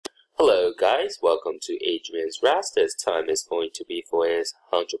Hello guys, welcome to Adrian's Rast. This time is going to be for his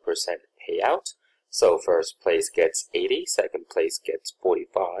 100% payout. So first place gets 80, second place gets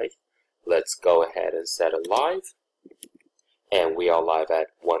 45. Let's go ahead and set it live. And we are live at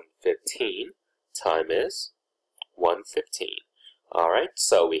 1:15. Time is 1:15. Alright,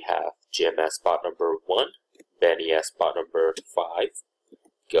 so we have Jim at spot number 1, Benny at spot number 5.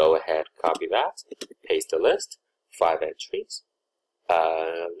 Go ahead, copy that, paste the list, 5 entries.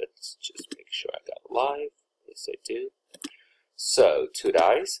 Let's just make sure I got it live. Yes, I do. So, 2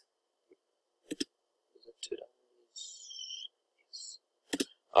 dice. Is it 2 dice? Yes.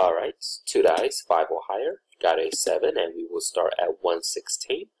 Alright, 2 dice, 5 or higher. Got a 7, and we will start at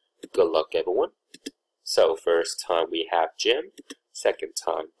 1:16. Good luck, everyone. So, first time we have Jim. Second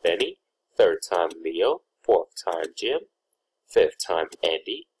time, Benny. Third time, Leo. Fourth time, Jim. Fifth time,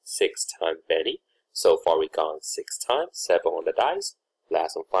 Andy. Sixth time, Benny. So far we gone 6 times, 7 on the dice.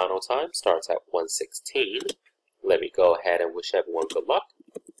 Last and final time starts at 1:16. Let me go ahead and wish everyone good luck.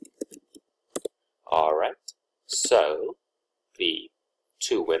 Alright, so the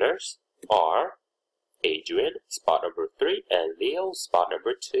 2 winners are Adrian, spot number 3, and Leo, spot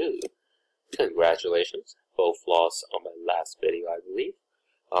number 2. Congratulations, both lost on my last video, I believe.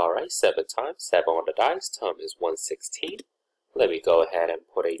 Alright, 7 times, 7 on the dice, time is 1:16. Let me go ahead and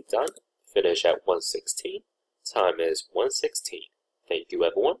put a done. Finish at 1:16. Time is 1:16. Thank you,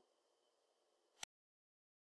 everyone.